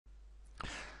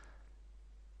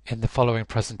In the following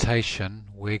presentation,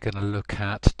 we're going to look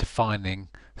at defining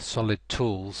solid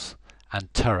tools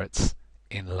and turrets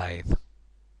in Lathe.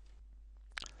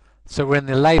 So we're in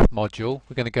the Lathe module.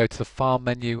 We're going to go to the File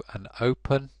menu and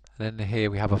Open, and in here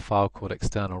we have a file called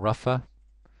External Rougher.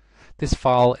 This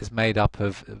file is made up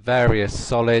of various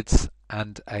solids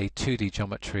and a 2D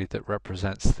geometry that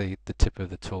represents the tip of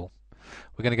the tool.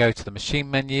 We're going to go to the Machine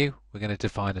menu, we're going to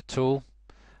define a tool,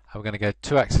 and we're going to go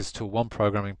 2-axis tool, 1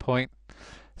 programming point.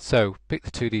 So pick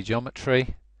the 2D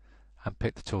geometry and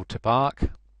pick the tooltip arc.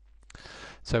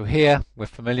 So here we're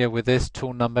familiar with this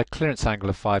tool number, clearance angle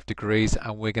of 5 degrees,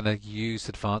 and we're going to use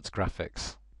advanced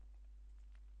graphics.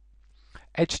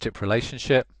 Edge tip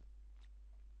relationship.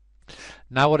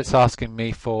 Now what it's asking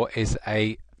me for is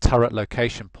a turret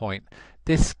location point.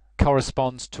 This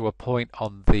corresponds to a point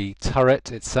on the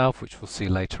turret itself, which we'll see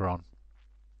later on.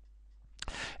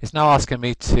 It's now asking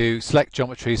me to select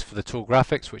geometries for the tool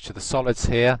graphics, which are the solids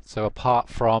here, so apart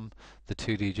from the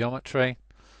 2D geometry,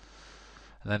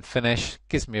 and then finish.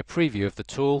 Gives me a preview of the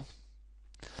tool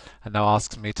and now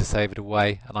asks me to save it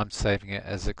away, and I'm saving it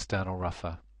as external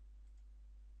rougher.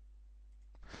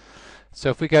 So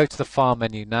if we go to the File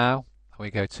menu now and we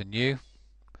go to New,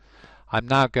 I'm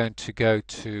now going to go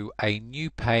to a new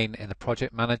pane in the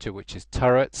project manager, which is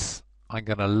turrets. I'm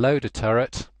going to load a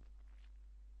turret.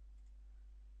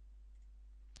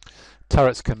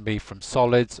 Turrets can be from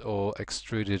solids or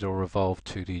extruded or revolved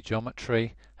 2D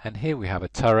geometry, and here we have a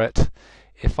turret.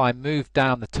 If I move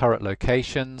down the turret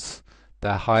locations,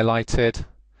 they're highlighted,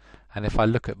 and if I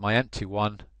look at my empty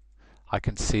one, I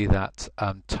can see that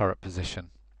turret position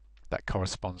that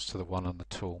corresponds to the one on the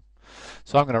tool.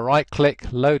 So I'm going to right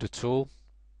click, load a tool,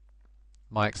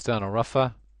 my external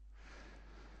rougher.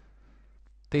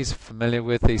 These are familiar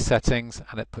with these settings,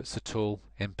 and it puts the tool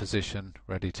in position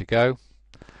ready to go.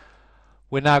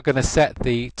 We're now going to set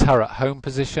the turret home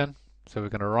position, so we're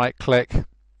going to right click.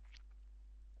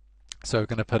 So we're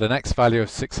going to put an X value of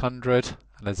 600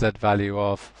 and a Z value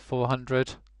of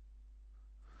 400.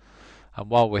 And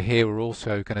while we're here, we're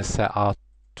also going to set our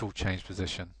tool change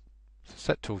position. So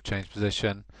set tool change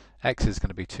position, X is going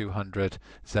to be 200,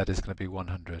 Z is going to be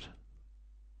 100.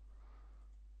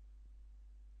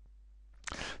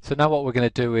 So now what we're going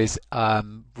to do is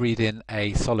read in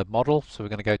a solid model. So we're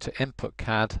going to go to Input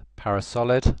CAD,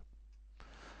 Parasolid,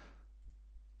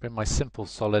 bring my simple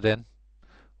solid in,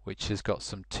 which has got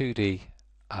some 2D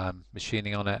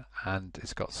machining on it, and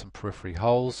it's got some periphery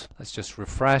holes. Let's just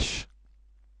refresh.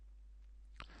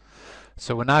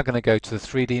 So we're now going to go to the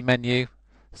 3D menu,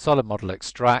 Solid Model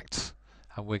Extract,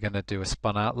 and we're going to do a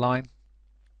spun outline.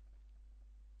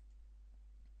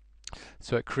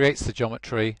 So it creates the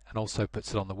geometry and also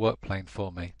puts it on the work plane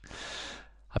for me.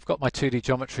 I've got my 2D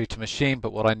geometry to machine,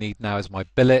 but what I need now is my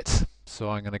billet. So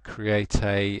I'm going to create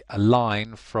a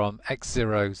line from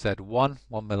X0, Z1,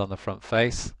 1 mil on the front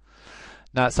face.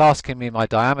 Now it's asking me my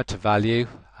diameter value.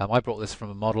 I brought this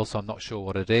from a model, so I'm not sure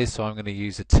what it is. So I'm going to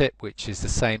use a tip, which is the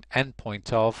same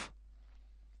endpoint of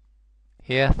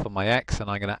here for my X, and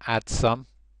I'm going to add some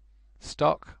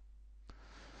stock.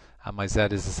 And my Z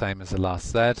is the same as the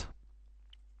last Z.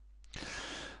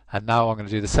 And now I'm going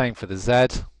to do the same for the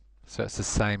Z, so it's the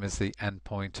same as the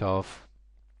endpoint of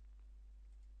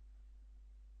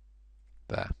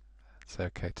there. It's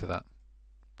okay to that.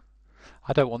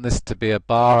 I don't want this to be a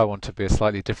bar, I want it to be a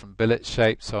slightly different billet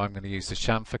shape, so I'm going to use the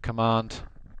Chamfer command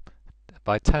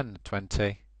by 10 to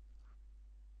 20.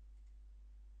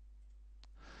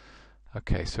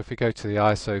 Okay, so if we go to the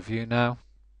ISO view now,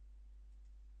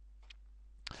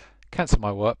 cancel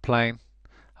my work plane.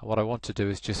 And what I want to do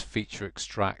is just feature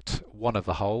extract one of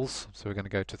the holes. So we're going to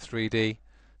go to 3D,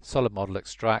 Solid Model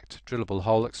Extract, Drillable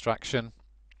Hole Extraction.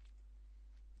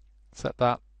 Set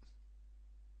that.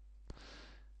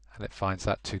 And it finds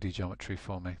that 2D geometry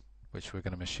for me, which we're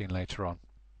going to machine later on.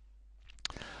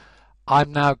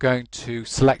 I'm now going to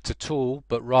select a tool,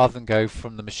 but rather than go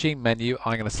from the machine menu,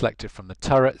 I'm going to select it from the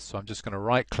turret. So I'm just going to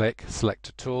right click, select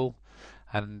a tool,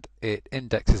 and it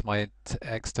indexes my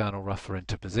external rougher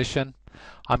into position.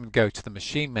 I'm going to go to the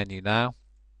machine menu now,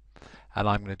 and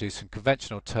I'm going to do some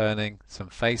conventional turning, some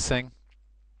facing.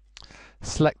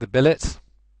 Select the billet,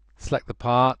 select the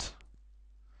part,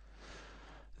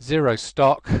 0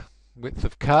 stock, width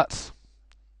of cut,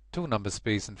 tool number,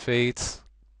 speeds and feeds,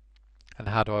 and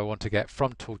how do I want to get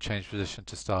from tool change position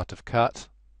to start of cut.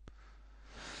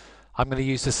 I'm going to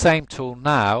use the same tool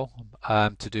now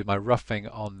to do my roughing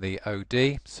on the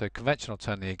OD. So conventional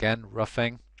turning again,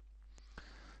 roughing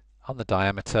on the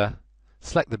diameter,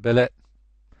 select the billet,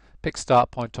 pick start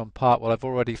point on part. Well, I've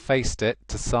already faced it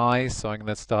to size, so I'm going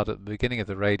to start at the beginning of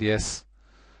the radius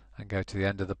and go to the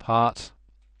end of the part.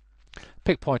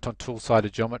 Pick point on tool side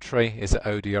of geometry. Is it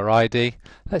OD or ID?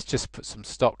 Let's just put some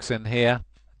stocks in here.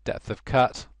 Depth of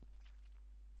cut.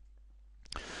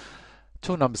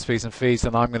 Tool number, speeds and feeds,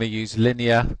 and I'm going to use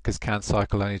linear because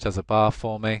CanCycle only does a bar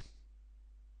for me.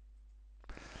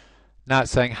 Now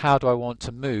it's saying how do I want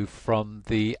to move from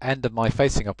the end of my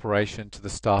facing operation to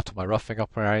the start of my roughing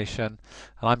operation,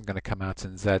 and I'm going to come out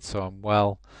in Z so I'm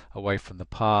well away from the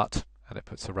part, and it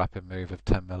puts a rapid move of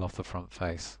 10 mm off the front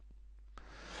face.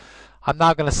 I'm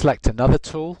now going to select another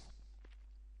tool,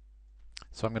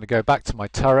 so I'm going to go back to my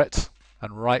turret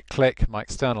and right click my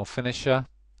external finisher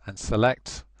and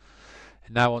select.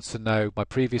 It now wants to know my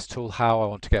previous tool, how I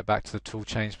want to get back to the tool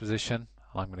change position.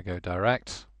 I'm going to go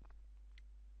direct.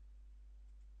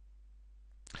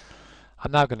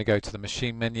 I'm now going to go to the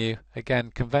machine menu,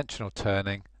 again conventional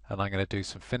turning, and I'm going to do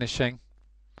some finishing.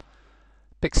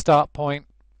 Pick start point,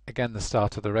 again the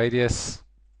start of the radius,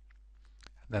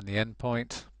 and then the end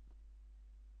point.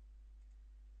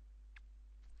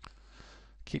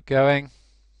 Keep going.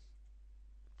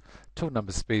 Tool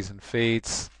number, speeds and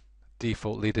feeds,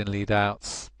 default lead in, lead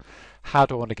outs. How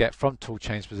do I want to get from tool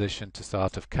change position to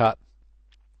start of cut?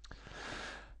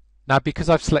 Now because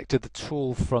I've selected the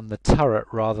tool from the turret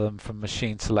rather than from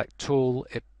machine select tool,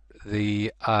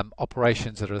 the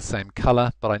operations are the same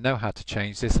color, but I know how to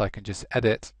change this. I can just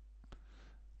edit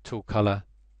tool color,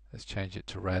 let's change it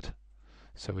to red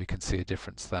so we can see a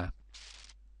difference there.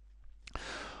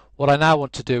 What I now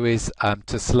want to do is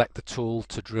to select the tool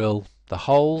to drill the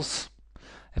holes.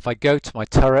 If I go to my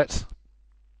turret,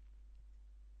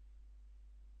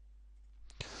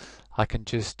 I can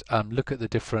just look at the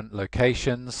different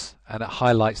locations, and it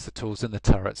highlights the tools in the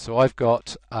turret. So I've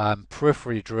got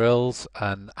periphery drills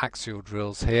and axial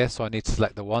drills here, so I need to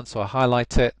select the one. So I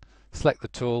highlight it, select the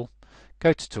tool,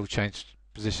 go to tool change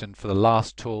position for the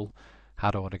last tool.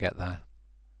 How do I want to get there?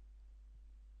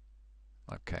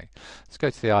 Okay, let's go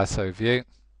to the ISO view.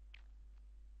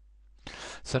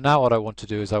 So now what I want to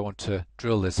do is I want to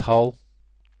drill this hole.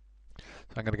 So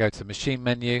I'm going to go to the machine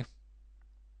menu,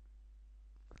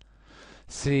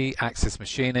 C axis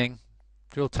machining,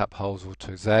 drill tap holes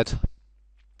auto Z. I'm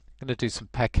going to do some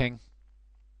pecking.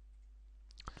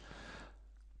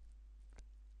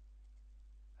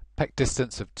 Peck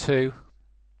distance of 2.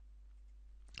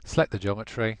 Select the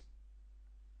geometry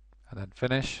and then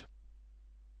finish.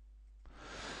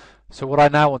 So what I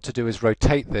now want to do is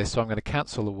rotate this, so I'm going to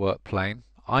cancel the work plane.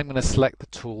 I'm going to select the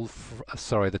tool,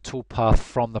 the tool path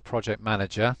from the project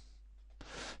manager.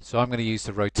 So I'm going to use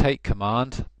the rotate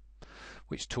command,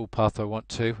 which tool path I want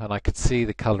to, and I can see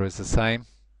the color is the same.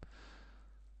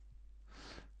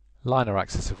 Line or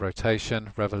axis of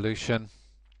rotation, revolution,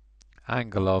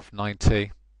 angle of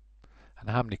 90, and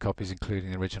how many copies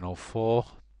including the original? 4.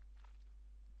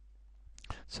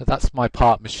 So that's my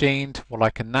part machined. What I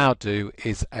can now do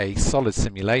is a solid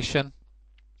simulation.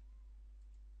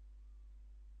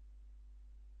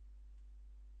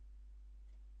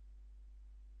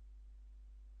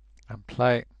 And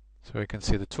play. So we can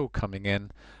see the tool coming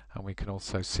in, and we can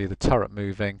also see the turret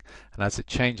moving, and as it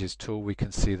changes tool we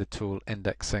can see the tool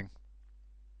indexing.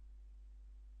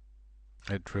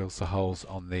 It drills the holes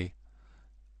on the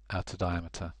outer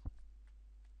diameter.